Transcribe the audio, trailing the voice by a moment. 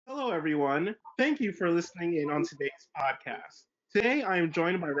everyone. Thank you for listening in on today's podcast. Today, I am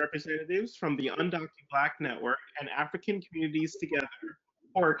joined by representatives from the UndocuBlack Network and African Communities Together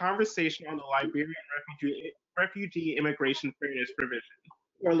for a conversation on the Liberian Refugee Immigration Fairness Provision,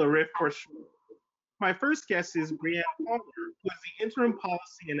 or LRIF for short. My first guest is Brianne Palmer, who is the Interim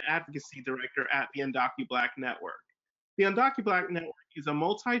Policy and Advocacy Director at the UndocuBlack Network. The UndocuBlack Network is a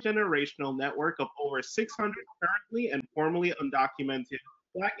multi-generational network of over 600 currently and formerly undocumented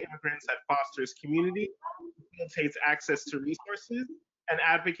Black immigrants that fosters community, facilitates access to resources, and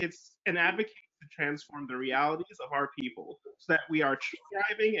advocates to transform the realities of our people so that we are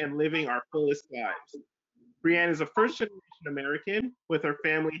thriving and living our fullest lives. Brianne is a first-generation American with her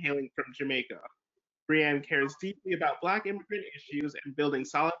family hailing from Jamaica. Brianne cares deeply about Black immigrant issues and building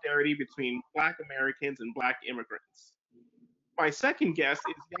solidarity between Black Americans and Black immigrants. My second guest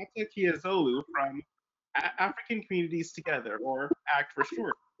is Yata Kiazolu from African Communities Together, or ACT for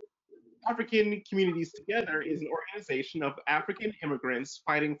short. African Communities Together is an organization of African immigrants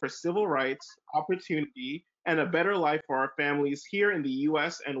fighting for civil rights, opportunity, and a better life for our families here in the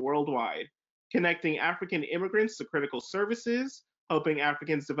US and worldwide, connecting African immigrants to critical services, helping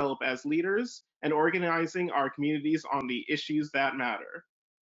Africans develop as leaders, and organizing our communities on the issues that matter.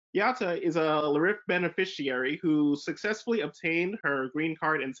 Yata is a LRIF beneficiary who successfully obtained her green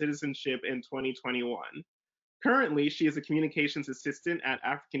card and citizenship in 2021. Currently, she is a communications assistant at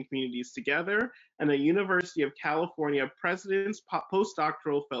African Communities Together and a University of California President's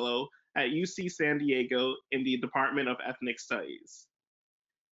postdoctoral fellow at UC San Diego in the Department of Ethnic Studies.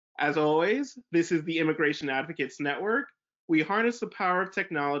 As always, this is the Immigration Advocates Network. We harness the power of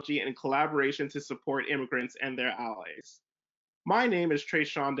technology and collaboration to support immigrants and their allies. My name is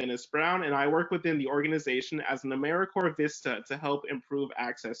Trayshawn Dennis Brown, and I work within the organization as an AmeriCorps Vista to help improve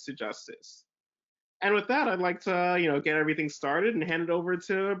access to justice. And with that, I'd like to, get everything started and hand it over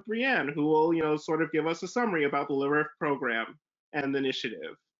to Brianne, who will, sort of give us a summary about the LRIF program and the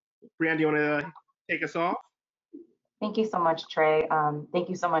initiative. Brianne, do you want to take us off? Thank you so much, Trey. Thank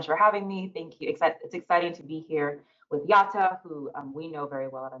you so much for having me. Thank you. It's exciting to be here with Yata, who we know very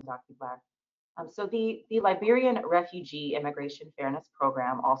well at UndocuBlack. So the Liberian Refugee Immigration Fairness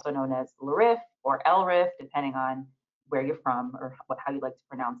Program, also known as LRIF or LRIF, depending on where you're from or how you like to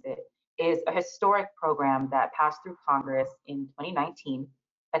pronounce it, is a historic program that passed through Congress in 2019,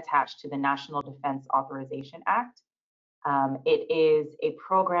 attached to the National Defense Authorization Act. It is a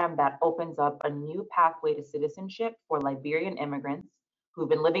program that opens up a new pathway to citizenship for Liberian immigrants who've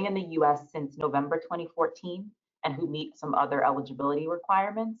been living in the US since November 2014 and who meet some other eligibility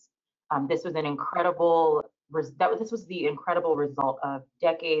requirements. This was the incredible result of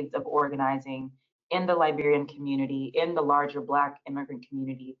decades of organizing in the Liberian community, in the larger Black immigrant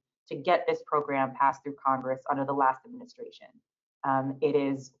community, to get this program passed through Congress under the last administration. It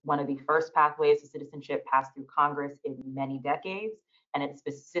is one of the first pathways to citizenship passed through Congress in many decades, and it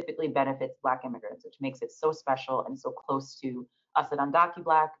specifically benefits Black immigrants, which makes it so special and so close to us at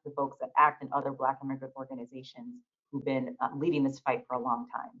UndocuBlack, the folks that ACT and other Black immigrant organizations who've been leading this fight for a long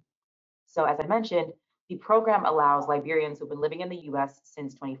time. So as I mentioned, the program allows Liberians who've been living in the US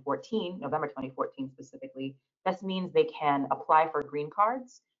since 2014, November 2014 specifically. This means they can apply for green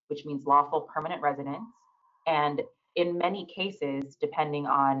cards, which means lawful permanent residence. And in many cases, depending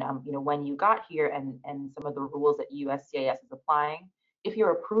on when you got here and some of the rules that USCIS is applying, if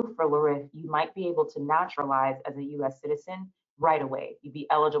you're approved for LRIF, you might be able to naturalize as a US citizen right away. You'd be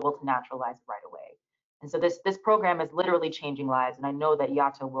eligible to naturalize right away. And so this program is literally changing lives. And I know that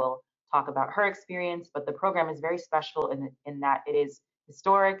Yata will talk about her experience, but the program is very special in that it is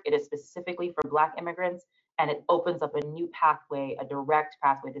historic, it is specifically for Black immigrants, and it opens up a new pathway, a direct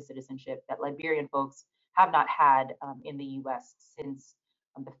pathway to citizenship that Liberian folks have not had in the US since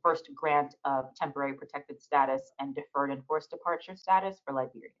the first grant of temporary protected status and deferred enforced departure status for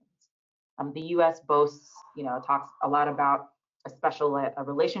Liberians. The US boasts, talks a lot about a special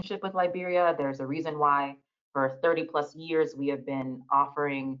relationship with Liberia. There's a reason why for 30 plus years we have been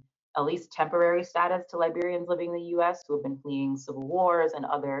offering at least temporary status to Liberians living in the US who have been fleeing civil wars and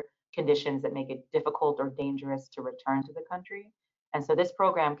other conditions that make it difficult or dangerous to return to the country. And so this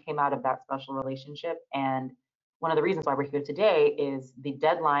program came out of that special relationship. And one of the reasons why we're here today is the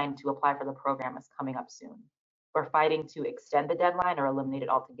deadline to apply for the program is coming up soon. We're fighting to extend the deadline or eliminate it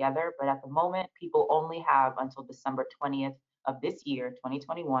altogether. But at the moment, people only have until December 20th of this year,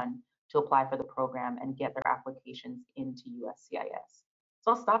 2021, to apply for the program and get their applications into USCIS. So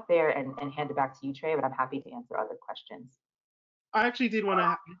I'll stop there and hand it back to you, Trey, but I'm happy to answer other questions. I actually did want to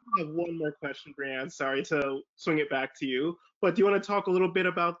have one more question, Brianne. Sorry to swing it back to you. But do you want to talk a little bit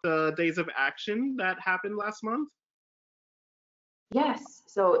about the Days of Action that happened last month? Yes.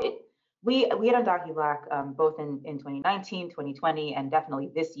 We at UndocuBlack, both in 2019, 2020, and definitely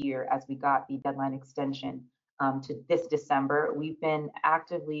this year, as we got the deadline extension to this December, we've been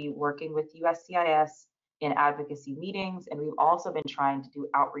actively working with USCIS in advocacy meetings, and we've also been trying to do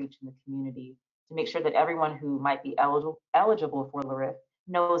outreach in the community to make sure that everyone who might be eligible for LRIF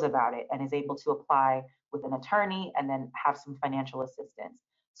knows about it and is able to apply with an attorney and then have some financial assistance.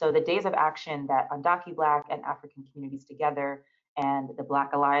 So the days of action that UndocuBlack and African Communities Together and the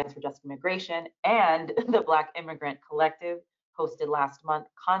Black Alliance for Just Immigration and the Black Immigrant Collective hosted last month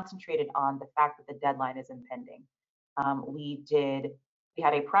concentrated on the fact that the deadline is impending. We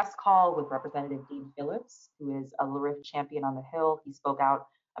had a press call with Representative Dean Phillips, who is a LRIF champion on the Hill. He spoke out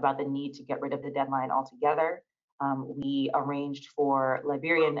about the need to get rid of the deadline altogether. We arranged for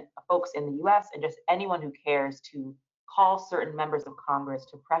Liberian folks in the US and just anyone who cares to call certain members of Congress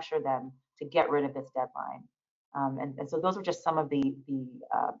to pressure them to get rid of this deadline. And so those were just some of the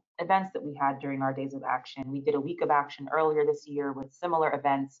events that we had during our days of action. We did a week of action earlier this year with similar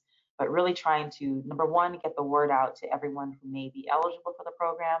events, but really trying to, number one, get the word out to everyone who may be eligible for the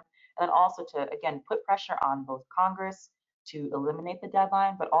program, and then also to, again, put pressure on both Congress to eliminate the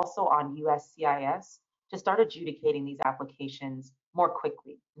deadline, but also on USCIS to start adjudicating these applications more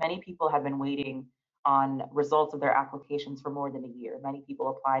quickly. Many people have been waiting on results of their applications for more than a year. Many people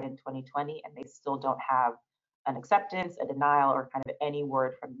applied in 2020 and they still don't have an acceptance, a denial, or kind of any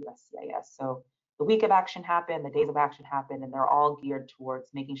word from USCIS. So the week of action happened, the days of action happened, and they're all geared towards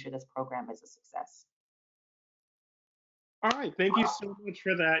making sure this program is a success. All right, thank you so much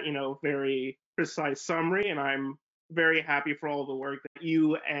for that, very precise summary, and I'm very happy for all the work that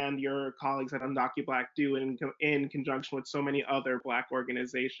you and your colleagues at UndocuBlack do in conjunction with so many other Black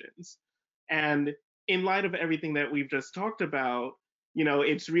organizations. And in light of everything that we've just talked about,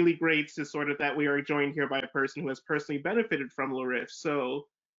 it's really great to sort of that we are joined here by a person who has personally benefited from LRIF. So,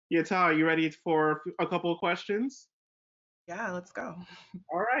 Yata, are you ready for a couple of questions? Yeah, let's go.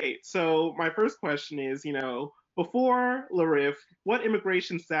 All right. So my first question is, before LRIF, what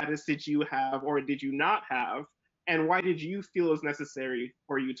immigration status did you have or did you not have? And why did you feel it was necessary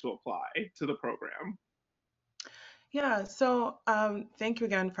for you to apply to the program? Yeah, so thank you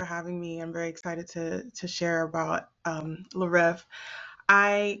again for having me. I'm very excited to share about LRIF.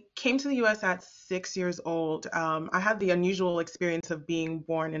 I came to the US at 6 years old. I had the unusual experience of being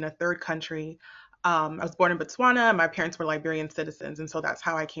born in a third country. I was born in Botswana. My parents were Liberian citizens, and so that's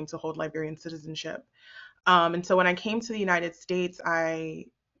how I came to hold Liberian citizenship. And so when I came to the United States, I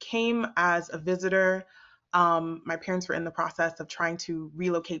came as a visitor. My parents were in the process of trying to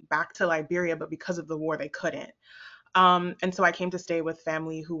relocate back to Liberia, but because of the war, they couldn't. And so I came to stay with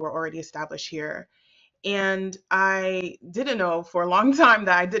family who were already established here. And I didn't know for a long time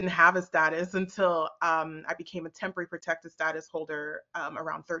that I didn't have a status until I became a temporary protected status holder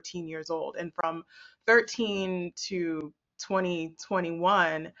around 13 years old. And from 13 to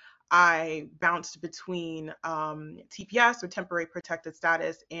 2021, I bounced between TPS or temporary protected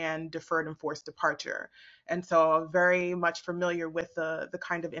status and deferred enforced departure. And so I'm very much familiar with the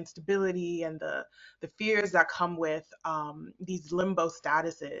kind of instability and the fears that come with these limbo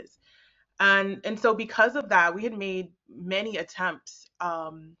statuses. And so because of that, we had made many attempts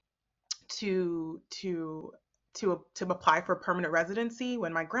to to to apply for permanent residency.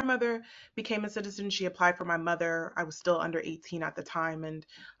 When my grandmother became a citizen, she applied for my mother. I was still under 18 at the time, and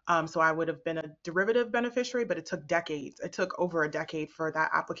so I would have been a derivative beneficiary, but it took decades. It took over a decade for that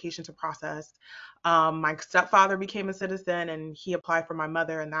application to process. My stepfather became a citizen, and he applied for my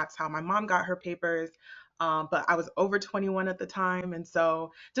mother, and that's how my mom got her papers. But I was over 21 at the time, and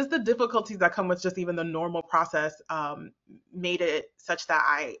so just the difficulties that come with just even the normal process made it such that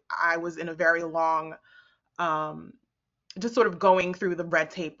I was in a very long um, just sort of going through the red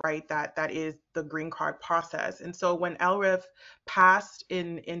tape, right? That is the green card process. And so when LRIF passed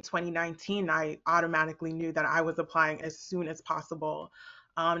in 2019, I automatically knew that I was applying as soon as possible.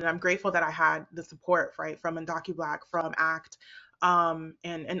 And I'm grateful that I had the support, right, from UndocuBlack, from ACT,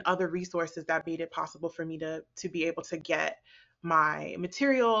 and other resources that made it possible for me to be able to get my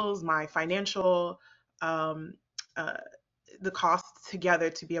materials, my financial um, uh, the costs together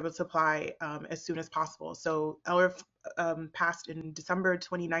to be able to apply as soon as possible. So LRIF passed in December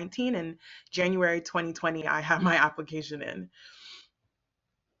 2019, and January 2020, I had my application in.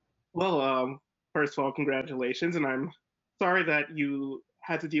 Well, first of all, congratulations, and I'm sorry that you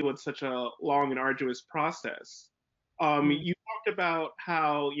had to deal with such a long and arduous process. Mm. You talked about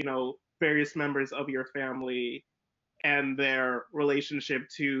how, various members of your family and their relationship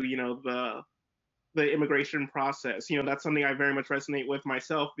to, the the immigration process. That's something I very much resonate with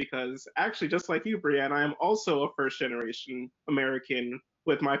myself because actually, just like you, Brianne, I am also a first generation American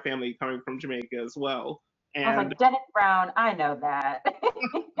with my family coming from Jamaica as well. I was And like, Dennis Brown, I know that.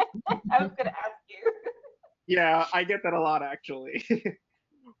 I was going to ask you. yeah, I get that a lot actually.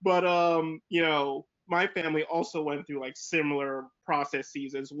 But my family also went through like similar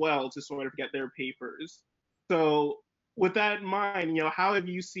processes as well to sort of get their papers. So with that in mind, how have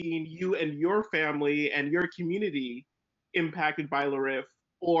you seen you and your family and your community impacted by LRIF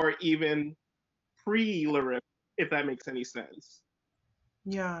or even pre-LRIF, if that makes any sense?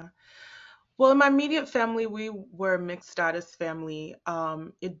 Yeah. Well, in my immediate family, we were a mixed status family.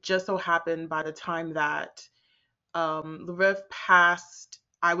 It just so happened by the time that the RIF passed,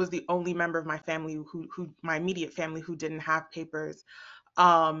 I was the only member of my family my immediate family who didn't have papers.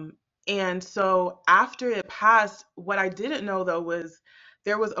 Um, and so after it passed, what I didn't know though was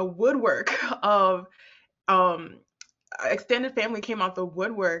there was a woodwork of um, extended family came out the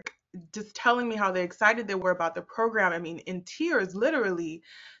woodwork just telling me how they excited they were about the program. I mean, in tears, literally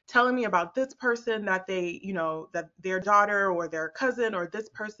telling me about this person that that their daughter or their cousin or this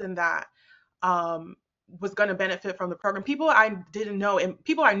person that um, was going to benefit from the program. People I didn't know and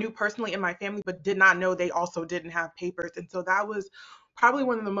people I knew personally in my family, but did not know they also didn't have papers. And so that was probably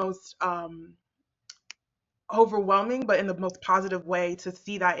one of the most overwhelming, but in the most positive way to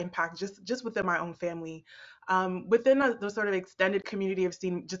see that impact just within my own family. Within the sort of extended community, I've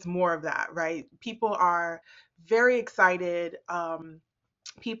seen just more of that, right? People are very excited.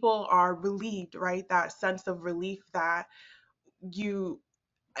 People are relieved, right? That sense of relief that you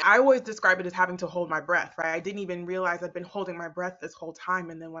I always describe it as having to hold my breath, right? I didn't even realize I'd been holding my breath this whole time.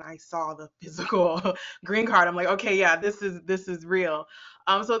 And then when I saw the physical green card, I'm like, okay, yeah, this is real.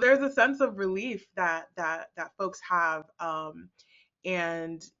 So there's a sense of relief that folks have.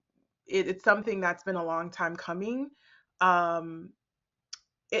 And it's something that's been a long time coming. Um,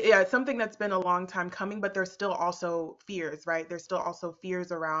 yeah, it's something that's been a long time coming, but there's still also fears, right? There's still also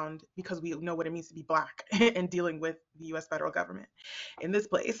fears around because we know what it means to be Black and dealing with the US federal government in this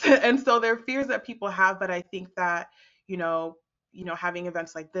place. And so there are fears that people have, but I think that, you know, having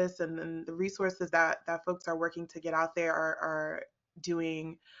events like this and then the resources that folks are working to get out there are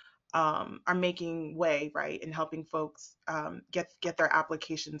doing are making way, right, and helping folks get their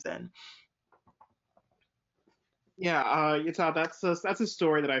applications in. Yeah, that's a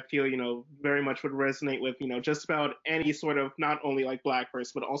story that I feel very much would resonate with just about any sort of not only like Black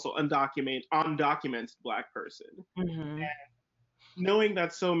person but also undocumented Black person. Hmm. Knowing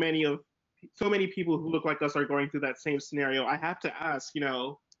that so many people who look like us are going through that same scenario, I have to ask,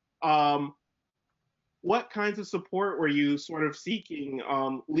 um, what kinds of support were you sort of seeking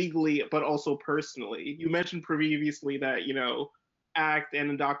legally but also personally? You mentioned previously that ACT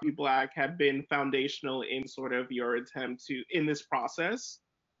and UndocuBlack have been foundational in sort of your attempt to in this process.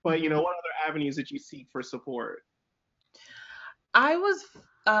 But Hmm. what other avenues did you seek for support? I was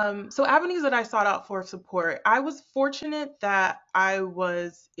so avenues that I sought out for support. I was fortunate that I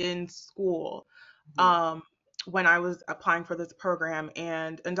was in school Mhm. um, when I was applying for this program,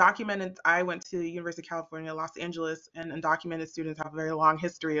 and undocumented. I went to University of California, Los Angeles, and undocumented students have a very long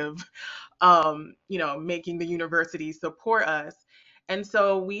history of making the university support us. And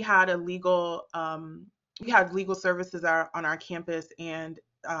so we had legal services on our campus, and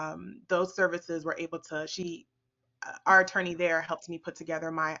those services were able to. Our attorney there helped me put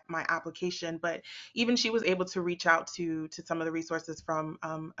together my application, but even she was able to reach out to some of the resources from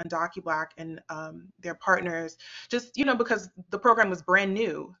UndocuBlack and their partners, just because the program was brand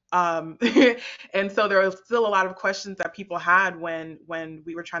new, and so there was still a lot of questions that people had when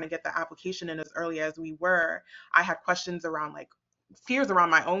we were trying to get the application in as early as we were. I had questions around like fears around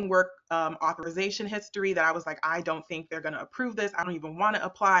my own work authorization history that I was like, I don't think they're going to approve this. I don't even want to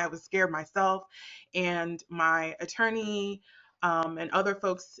apply. I was scared myself. And my attorney and other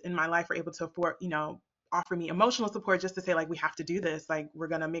folks in my life were able to offer me emotional support just to say like, we have to do this. Like, we're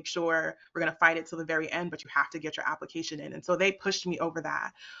going to make sure we're going to fight it till the very end, but you have to get your application in. And so they pushed me over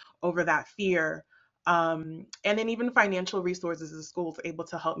that fear. And then even financial resources, the school was able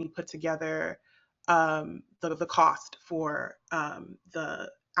to help me put together the cost for the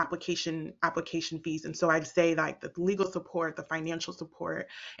application fees. And so I'd say like the legal support, the financial support,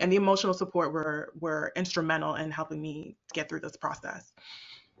 and the emotional support were instrumental in helping me get through this process.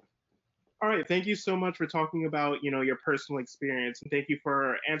 All right, thank you so much for talking about your personal experience, and thank you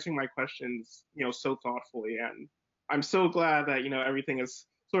for answering my questions so thoughtfully. And I'm so glad that everything has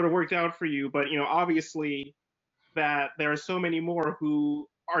sort of worked out for you. But obviously that there are so many more who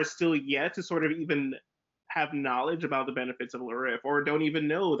are still yet to sort of even have knowledge about the benefits of LRIF or don't even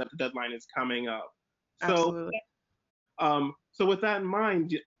know that the deadline is coming up. So, Absolutely. so with that in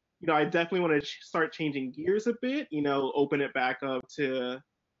mind, I definitely want to start changing gears a bit. Open it back up to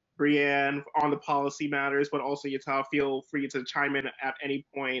Brienne on the policy matters, but also Yata, feel free to chime in at any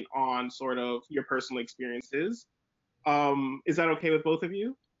point on sort of your personal experiences. Is that okay with both of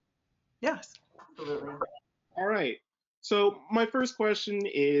you? Yes. Absolutely. All right. So my first question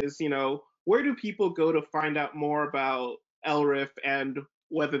is, where do people go to find out more about LRIF and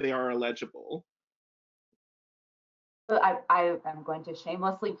whether they are eligible? So I am going to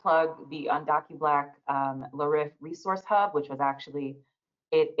shamelessly plug the UndocuBlack LRIF Resource Hub, which was actually,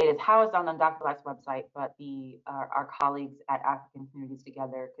 it is housed on UndocuBlack's website, but our colleagues at African Communities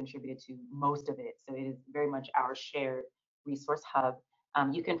Together contributed to most of it. So it is very much our shared resource hub.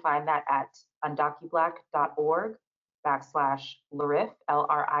 You can find that at undocublack.org/LRIF,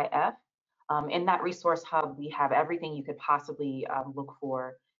 LRIF. In that resource hub, we have everything you could possibly look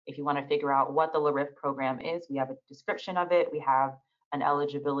for. If you want to figure out what the LRIF program is, we have a description of it. We have an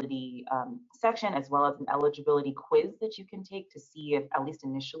eligibility section, as well as an eligibility quiz that you can take to see if, at least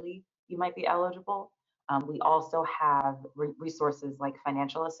initially, you might be eligible. We also have resources like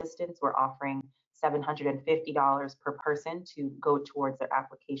financial assistance. We're offering $750 per person to go towards their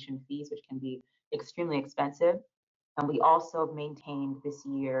application fees, which can be extremely expensive. And we also maintained this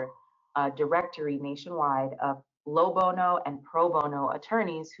year a directory nationwide of low bono and pro bono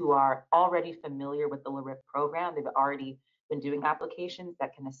attorneys who are already familiar with the LRIF program. They've already been doing applications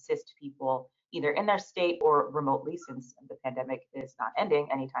that can assist people either in their state or remotely, since the pandemic is not ending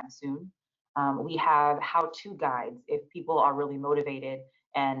anytime soon. We have how-to guides if people are really motivated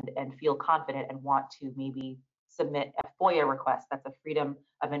and feel confident and want to maybe submit a FOIA request. That's a Freedom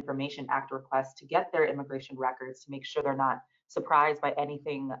of Information Act request to get their immigration records to make sure they're not surprised by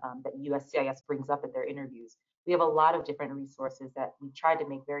anything that USCIS brings up at their interviews. We have a lot of different resources that we tried to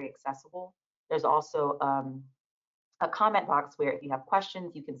make very accessible. There's also a comment box where if you have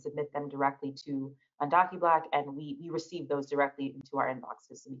questions, you can submit them directly to UndocuBlack, and we receive those directly into our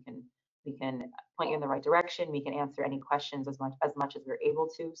inboxes, so we can point you in the right direction. We can answer any questions as much as we're able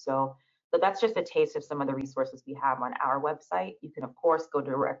to. So that's just a taste of some of the resources we have on our website. You can of course go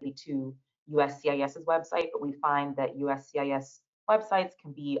directly to USCIS's website, but we find that USCIS websites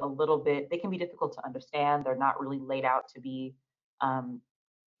can be they can be difficult to understand. They're not really laid out to be kind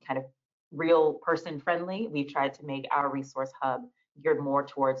of real person friendly. We've tried to make our resource hub geared more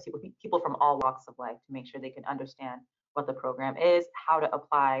towards people from all walks of life to make sure they can understand what the program is, how to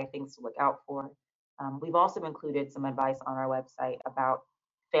apply, things to look out for. We've also included some advice on our website about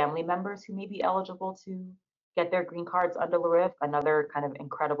family members who may be eligible to get their green cards under LRIF. Another kind of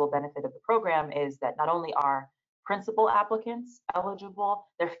incredible benefit of the program is that not only are principal applicants eligible,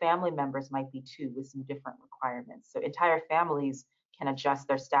 their family members might be too, with some different requirements. So entire families can adjust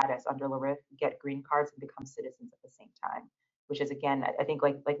their status under LRIF, get green cards, and become citizens at the same time. Which is, again, I think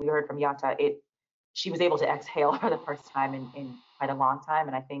like we heard from Yata, she was able to exhale for the first time in quite a long time,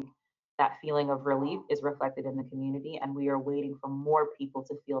 and I think that feeling of relief is reflected in the community, and we are waiting for more people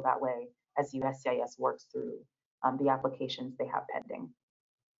to feel that way as USCIS works through the applications they have pending.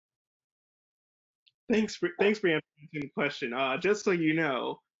 Thanks for answering the question. Just so you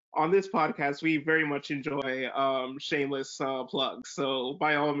know, on this podcast, we very much enjoy shameless plugs. So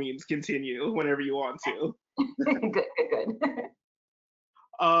by all means, continue whenever you want to. Good.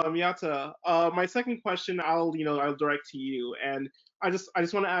 Yata, my second question, I'll direct to you, and I just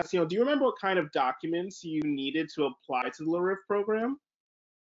want to ask, do you remember what kind of documents you needed to apply to the LRIF program?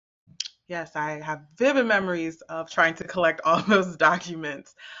 Yes, I have vivid memories of trying to collect all those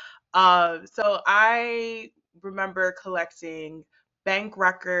documents. So I remember collecting bank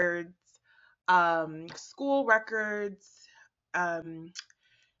records, school records, um,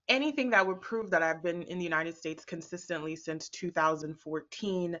 anything that would prove that I've been in the United States consistently since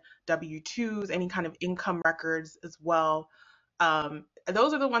 2014, W-2s, any kind of income records as well.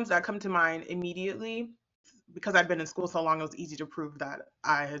 Those are the ones that come to mind immediately. Because I'd been in school so long, it was easy to prove that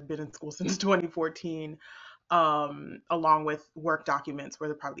I had been in school since 2014, along with work documents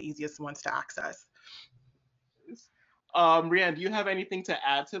were probably the easiest ones to access. Brianne, do you have anything to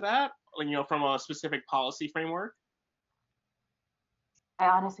add to that, from a specific policy framework? I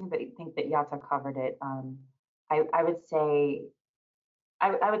honestly think that Yata covered it. I would say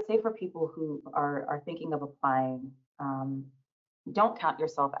I would say for people who are thinking of applying, don't count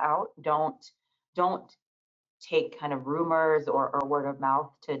yourself out. Don't take kind of rumors or word of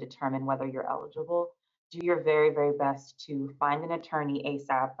mouth to determine whether you're eligible. Do your very, very best to find an attorney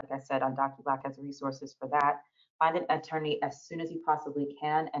ASAP. Like I said, UndocuBlack has resources for that. Find an attorney as soon as you possibly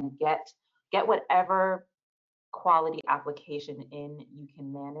can and get whatever quality application in you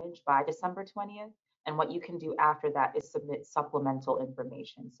can manage by December 20th. And what you can do after that is submit supplemental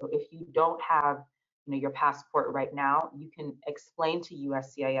information. So if you don't have your passport right now, you can explain to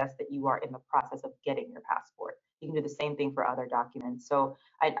USCIS that you are in the process of getting your passport. You can do the same thing for other documents. So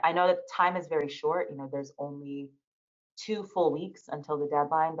I know that time is very short. There's only 2 full weeks until the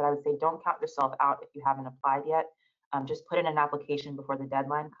deadline, but I would say don't count yourself out if you haven't applied yet. Just put in an application before the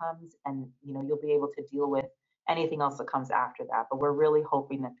deadline comes, and you'll be able to deal with anything else that comes after that. But we're really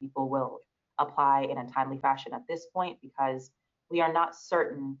hoping that people will apply in a timely fashion at this point, because we are not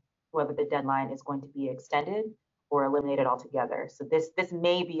certain whether the deadline is going to be extended or eliminated altogether. So this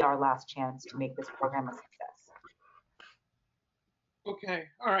may be our last chance to make this program a success. Okay.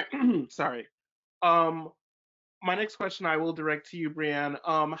 All right. Sorry. Um, my next question I will direct to you, Brianne.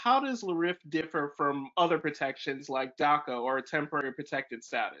 How does LRIF differ from other protections like DACA or temporary protected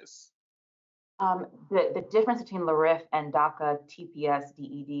status? The difference between LRIF and DACA, TPS,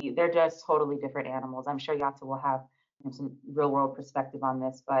 DED, they're just totally different animals. I'm sure Yata will have some real world perspective on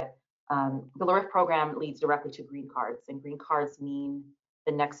this, but the LRIF program leads directly to green cards, and green cards mean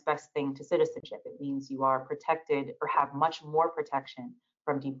the next best thing to citizenship. It means you are protected or have much more protection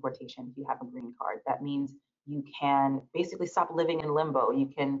from deportation if you have a green card. That means you can basically stop living in limbo. You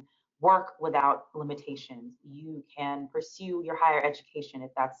can work without limitations. You can pursue your higher education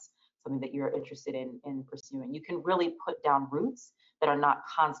if that's something that you're interested in pursuing. You can really put down roots that are not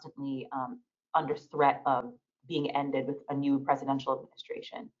constantly under threat of being ended with a new presidential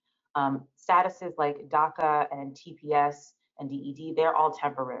administration. Statuses like DACA and TPS and DED, they're all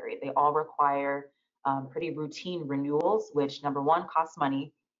temporary. They all require pretty routine renewals, which number one, costs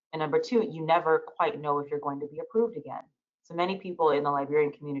money, and number two, you never quite know if you're going to be approved again. So many people in the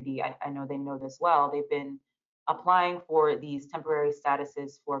Liberian community, I know they know this well, they've been applying for these temporary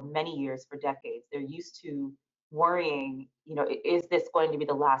statuses for many years, for decades. They're used to worrying, is this going to be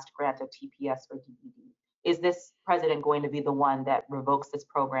the last grant of TPS or DED? Is this president going to be the one that revokes this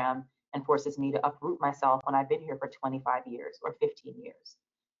program and forces me to uproot myself when I've been here for 25 years or 15 years?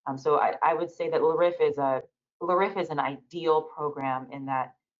 So I would say that LRIF is an ideal program in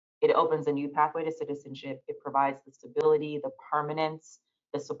that it opens a new pathway to citizenship. It provides the stability, the permanence,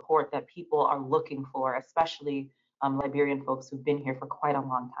 the support that people are looking for, especially Liberian folks who've been here for quite a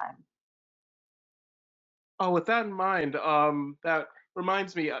long time. Oh, with that in mind, that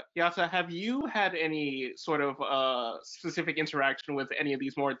reminds me, Yasa, have you had any sort of specific interaction with any of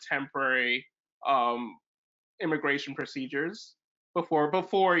these more temporary um, immigration procedures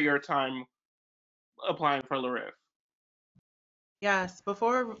before your time applying for LRIF? Yes,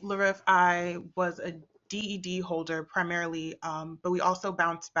 before LRIF, I was a DED holder primarily, but we also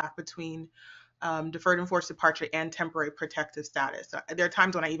bounced back between deferred enforced departure and temporary protective status. So there are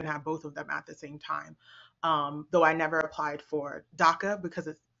times when I even have both of them at the same time, though I never applied for DACA because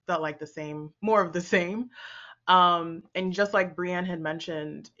it felt like the same, more of the same. And just like Brianne had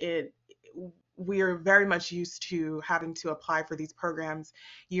mentioned, we are very much used to having to apply for these programs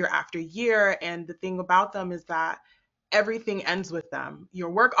year after year. And the thing about them is that everything ends with them. Your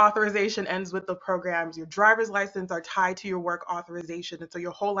work authorization ends with the programs. Your driver's license are tied to your work authorization. And so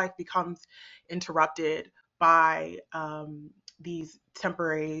your whole life becomes interrupted by these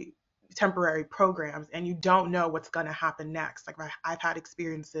temporary programs, and you don't know what's going to happen next. Like I've had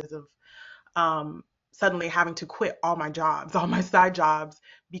experiences of suddenly having to quit all my jobs, all my side jobs,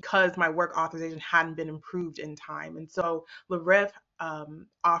 because my work authorization hadn't been improved in time. And so LRIF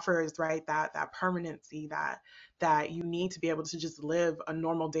offers, right, that permanency that you need to be able to just live a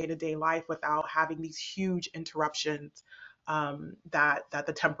normal day-to-day life without having these huge interruptions that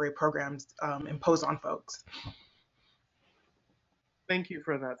the temporary programs impose on folks. Thank you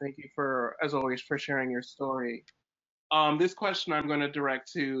for that. Thank you for, as always, for sharing your story. This question I'm going to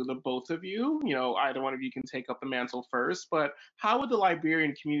direct to the both of you. Either one of you can take up the mantle first, but how would the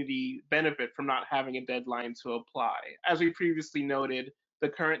Liberian community benefit from not having a deadline to apply? As we previously noted, the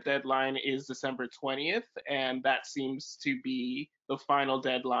current deadline is December 20th, and that seems to be the final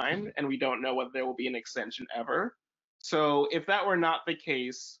deadline, and we don't know whether there will be an extension ever. So if that were not the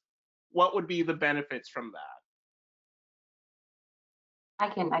case, what would be the benefits from that? I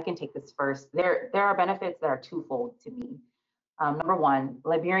can take this first. There are benefits that are twofold to me. Number one,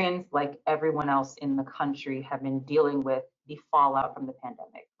 Liberians, like everyone else in the country, have been dealing with the fallout from the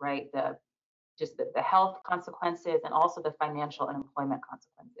pandemic, right? The health consequences and also the financial and employment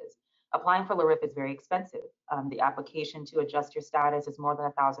consequences. Applying for LRIF is very expensive. The application to adjust your status is more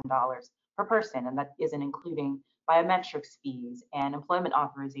than $1,000 per person, and that isn't including biometrics fees and employment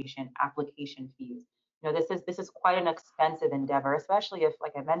authorization application fees. This is quite an expensive endeavor, especially if,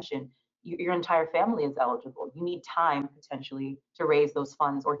 like I mentioned, your entire family is eligible. You need time potentially to raise those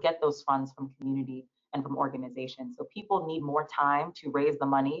funds or get those funds from community and from organizations. So people need more time to raise the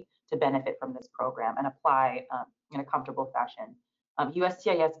money to benefit from this program and apply in a comfortable fashion.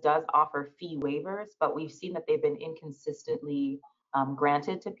 USCIS does offer fee waivers, but we've seen that they've been inconsistently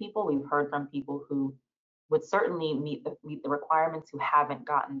granted to people. We've heard from people who would certainly meet the requirements who haven't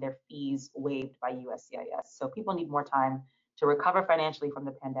gotten their fees waived by USCIS. So people need more time to recover financially from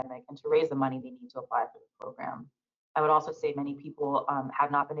the pandemic and to raise the money they need to apply for the program. I would also say many people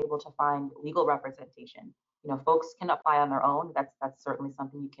have not been able to find legal representation. You know, folks can apply on their own. That's certainly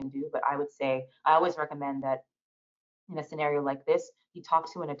something you can do. But I would say I always recommend that in a scenario like this, you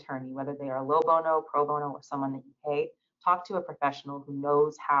talk to an attorney, whether they are low bono, pro bono, or someone that you pay. Talk to a professional who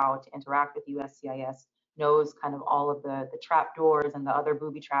knows how to interact with USCIS, knows kind of all of the trap doors and the other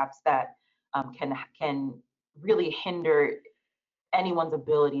booby traps that can really hinder anyone's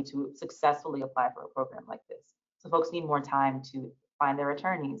ability to successfully apply for a program like this. So folks need more time to find their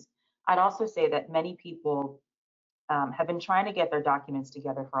attorneys. I'd also say that many people have been trying to get their documents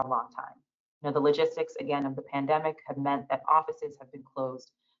together for a long time. You know, the logistics, again, of the pandemic have meant that offices have been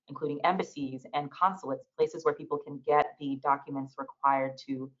closed, including embassies and consulates, places where people can get the documents required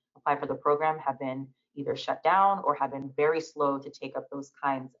to apply for the program have been either shut down or have been very slow to take up those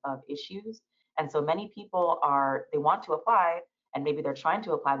kinds of issues. And so many people they want to apply, and maybe they're trying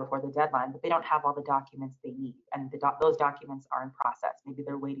to apply before the deadline, but they don't have all the documents they need. And those documents are in process. Maybe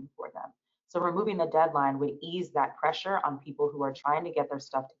they're waiting for them. So removing the deadline would ease that pressure on people who are trying to get their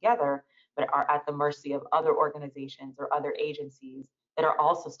stuff together, but are at the mercy of other organizations or other agencies that are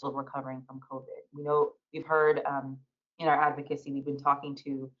also still recovering from COVID. We know we've heard in our advocacy, we've been talking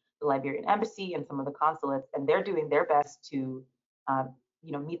to the Liberian embassy and some of the consulates, and they're doing their best to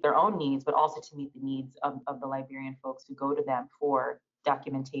meet their own needs, but also to meet the needs of the Liberian folks who go to them for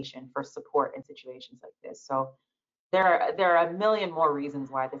documentation, for support in situations like this. So there are a million more reasons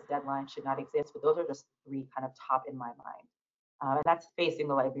why this deadline should not exist, but those are just three kind of top in my mind. And that's facing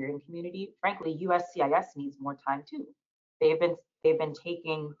the Liberian community. Frankly, USCIS needs more time too. They've been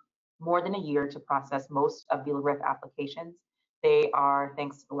taking more than a year to process most of the LRIF applications. They are,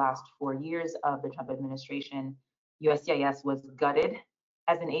 thanks to the last 4 years of the Trump administration, USCIS was gutted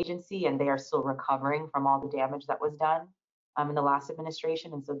as an agency, and they are still recovering from all the damage that was done in the last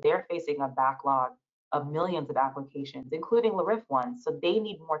administration. And so they're facing a backlog of millions of applications, including LRIF ones. So they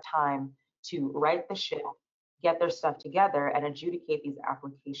need more time to right the ship, get their stuff together, and adjudicate these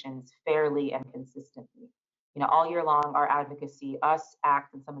applications fairly and consistently. You know, all year long, our advocacy, us,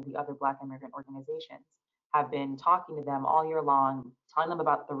 ACT, and some of the other Black immigrant organizations have been talking to them all year long, telling them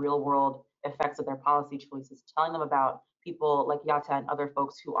about the real world effects of their policy choices, telling them about people like Yata and other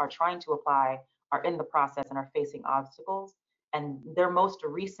folks who are trying to apply, are in the process, and are facing obstacles. And their most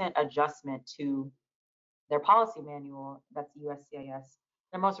recent adjustment to their policy manual, that's USCIS,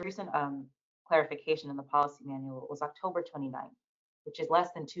 their most recent clarification in the policy manual was October 29th, which is less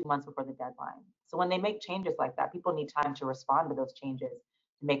than 2 months before the deadline. So when they make changes like that, people need time to respond to those changes,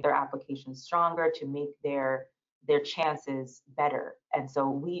 to make their applications stronger, to make their chances better. And so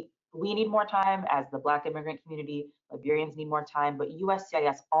we need more time as the Black immigrant community. Liberians need more time, but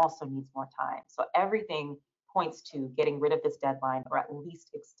USCIS also needs more time. So everything points to getting rid of this deadline, or at least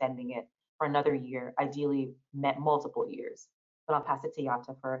extending it for another year, ideally multiple years. But I'll pass it to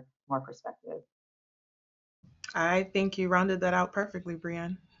Yata for more perspective. I think you rounded that out perfectly,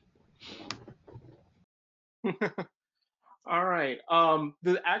 Brianne. All right.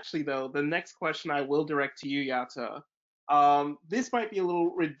 Actually, though, the next question I will direct to you, Yata. This might be a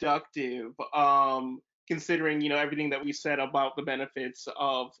little reductive, considering everything that we said about the benefits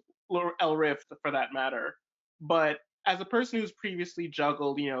of LRIF, for that matter. But as a person who's previously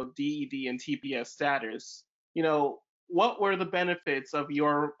juggled, DED and TPS status, what were the benefits of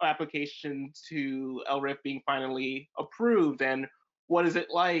your application to LRIF being finally approved, and what is it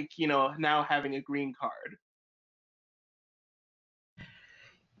like, now having a green card?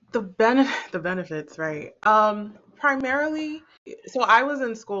 The benefits, right? Primarily, so I was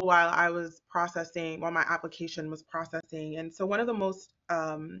in school while my application was processing, and so one of the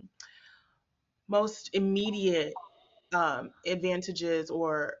most immediate advantages,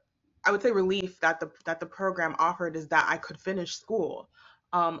 or I would say relief, that the program offered is that I could finish school.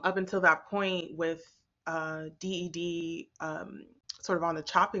 Up until that point, with DED sort of on the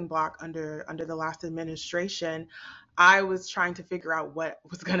chopping block under the last administration, I was trying to figure out what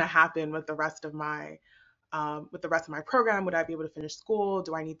was going to happen with the rest of my program. Would I be able to finish school?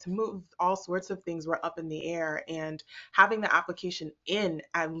 Do I need to move? All sorts of things were up in the air, and having the application in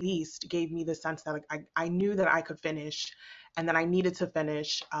at least gave me the sense that I knew that I could finish, and that I needed to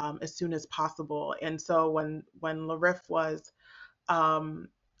finish as soon as possible. And so when LRIF was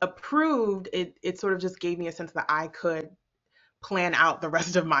approved, it sort of just gave me a sense that I could plan out the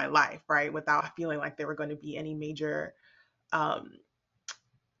rest of my life, right, without feeling like there were going to be any um,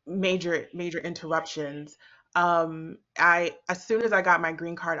 major interruptions. As soon as I got my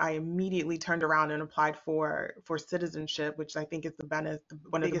green card, I immediately turned around and applied for citizenship, which I think is one of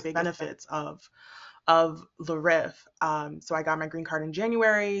the biggest benefits of LRIF. So I got my green card in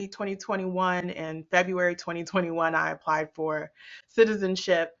January 2021, and February 2021 I applied for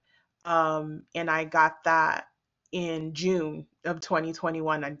citizenship, and I got that in June of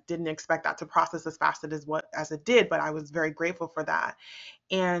 2021. I didn't expect that to process as fast as it did, but I was very grateful for that.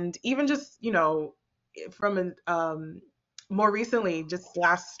 And even just, from more recently, just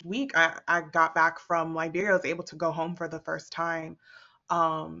last week, I got back from Liberia. I was able to go home for the first time.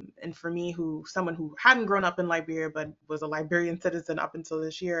 And for me, someone who hadn't grown up in Liberia but was a Liberian citizen up until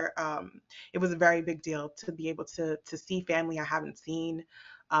this year, it was a very big deal to be able to see family I haven't seen,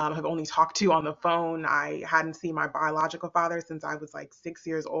 have only talked to on the phone. I hadn't seen my biological father since I was like 6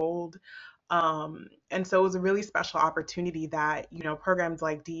 years old. And so it was a really special opportunity that, programs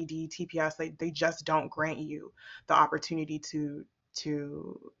like DED, TPS, they just don't grant you the opportunity to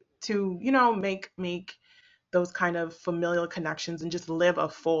make those kind of familial connections and just live a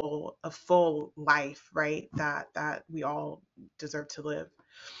full life, right? That we all deserve to live.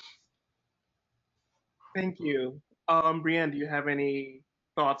 Thank you. Brienne, do you have any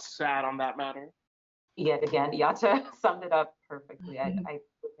thoughts to add on that matter? Yet again, Yata summed it up perfectly. I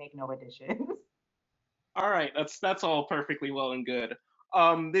would make no additions. All right, that's all perfectly well and good.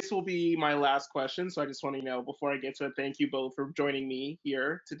 This will be my last question, so I just want to before I get to it, thank you both for joining me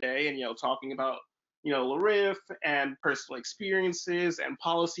here today and talking about LRIF and personal experiences and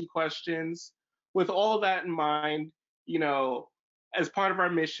policy questions. With all of that in mind, you know, as part of our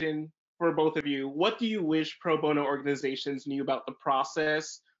mission for both of you, what do you wish pro bono organizations knew about the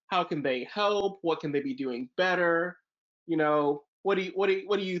process? How can they help? What can they be doing better? What do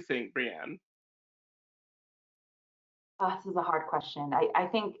you think, Brienne? This is a hard question. I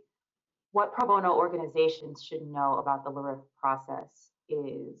think what pro bono organizations should know about the LRIF process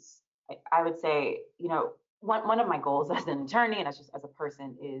is, I would say, one of my goals as an attorney and as a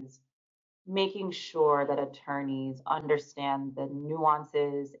person is making sure that attorneys understand the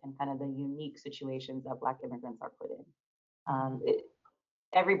nuances and kind of the unique situations that Black immigrants are put in.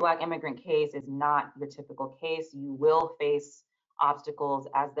 Every Black immigrant case is not your typical case. You will face obstacles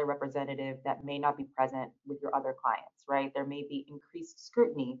as their representative that may not be present with your other clients, right? There may be increased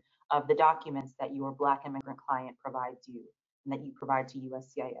scrutiny of the documents that your Black immigrant client provides you and that you provide to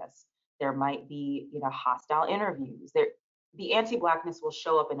USCIS. There might be, hostile interviews. The anti-Blackness will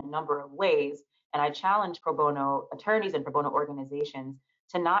show up in a number of ways, and I challenge pro bono attorneys and pro bono organizations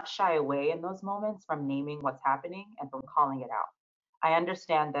to not shy away in those moments from naming what's happening and from calling it out. I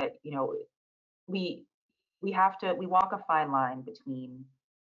understand that, we we walk a fine line between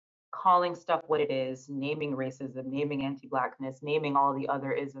calling stuff what it is, naming racism, naming anti-Blackness, naming all the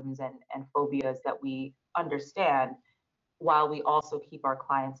other isms and phobias that we understand, while we also keep our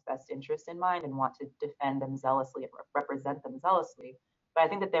clients' best interest in mind and want to defend them zealously and represent them zealously. But I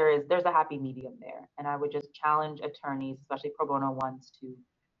think that there's a happy medium there, and I would just challenge attorneys, especially pro bono ones, to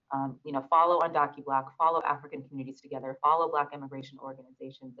follow UndocuBlack, follow African Communities Together, follow Black immigration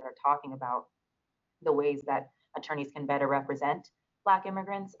organizations that are talking about the ways that attorneys can better represent Black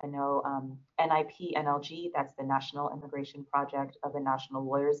immigrants. I know NIP NLG, that's the National Immigration Project of the National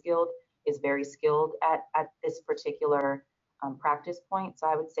Lawyers Guild, is very skilled at this particular practice point. So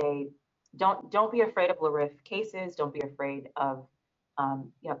I would say, don't be afraid of LRIF cases. Don't be afraid of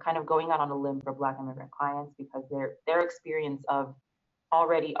kind of going out on a limb for Black immigrant clients, because their experience of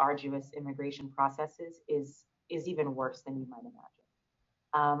already arduous immigration processes is even worse than you might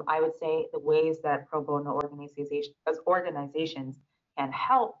imagine. I would say the ways that pro bono organizations can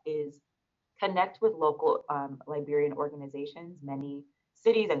help is connect with local Liberian organizations. Many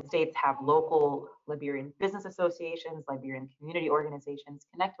cities and states have local Liberian business associations, Liberian community organizations.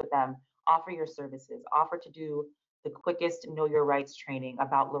 Connect with them, offer your services, offer to do the quickest know your rights training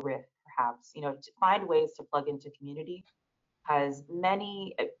about LRIF, perhaps, to find ways to plug into community. Because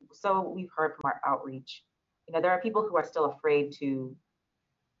so we've heard from our outreach, there are people who are still afraid to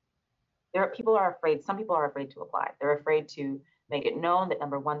some people are afraid to apply. They're afraid to make it known that,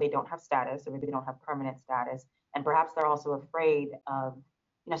 number one, they don't have status, or maybe they don't have permanent status. And perhaps they're also afraid of,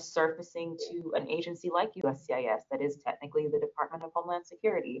 surfacing to an agency like USCIS that is technically the Department of Homeland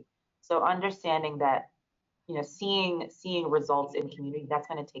Security. So understanding that, seeing results in community, that's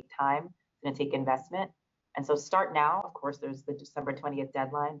going to take time, it's going to take investment. And so start now. Of course, there's the December 20th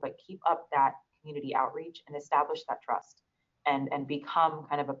deadline, but keep up that community outreach and establish that trust. and become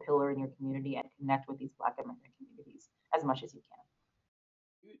kind of a pillar in your community and connect with these Black immigrant communities as much as you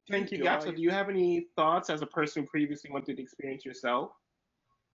can. Thank you, Gata. Do you have any thoughts as a person who previously went through the experience yourself?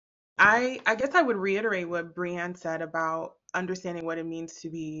 I guess I would reiterate what Brianne said about understanding what it means to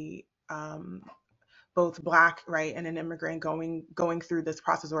be both Black, right, and an immigrant going through this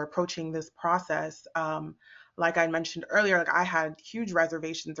process or approaching this process. Like I mentioned earlier, like I had huge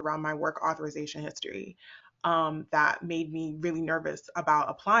reservations around my work authorization history that made me really nervous about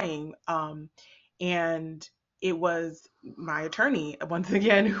applying. And it was my attorney, once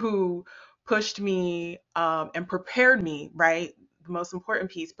again, who pushed me and prepared me, right? The most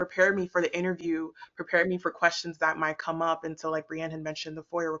important piece, prepared me for the interview, prepared me for questions that might come up. And so, like Brianne had mentioned, the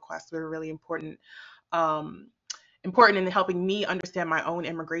FOIA requests were really um, important in helping me understand my own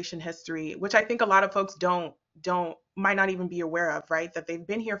immigration history, which I think a lot of folks might not even be aware of, right? That they've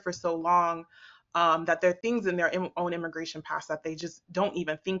been here for so long, that there are things in their own immigration past that they just don't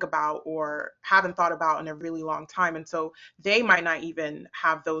even think about or haven't thought about in a really long time, and so they might not even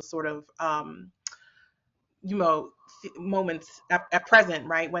have those sort of you know moments at present,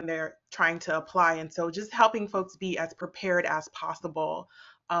 right, when they're trying to apply. And so just helping folks be as prepared as possible,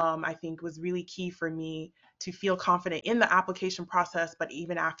 I think was really key for me to feel confident in the application process, but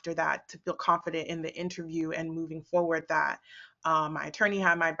even after that to feel confident in the interview and moving forward, that my attorney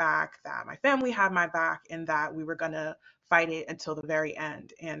had my back, that my family had my back, and that we were going to fight it until the very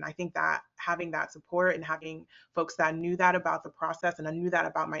end. And I think that having that support and having folks that knew that about the process and I knew that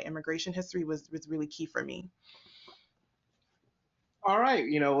about my immigration history was really key for me. All right,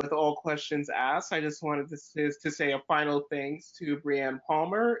 with all questions asked, I just wanted to say a final thanks to Brianne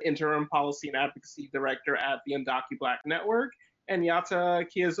Palmer, Interim Policy and Advocacy Director at the UndocuBlack Network, and Yata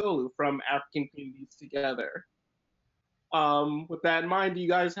Kiazolu from African Communities Together. With that in mind, do you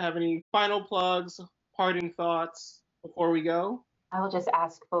guys have any final plugs, parting thoughts before we go? I will just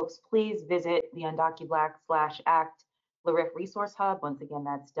ask folks, please visit the UndocuBlack/ACT LRIF Resource Hub. Once again,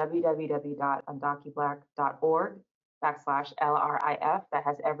 that's www.undocublack.org/LRIF. That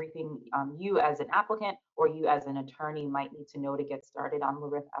has everything you as an applicant or you as an attorney might need to know to get started on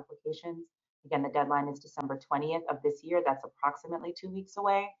LRIF applications. Again, the deadline is December 20th of this year. That's approximately 2 weeks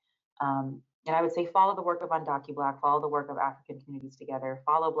away. And I would say follow the work of UndocuBlack, follow the work of African Communities Together,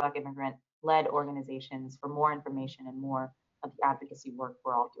 follow Black immigrant-led organizations for more information and more of the advocacy work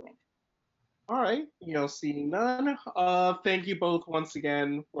we're all doing. All right, seeing none, thank you both once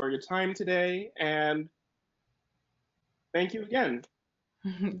again for your time today, and thank you again.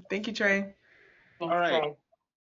 Thank you, Trey. Thanks, Trey.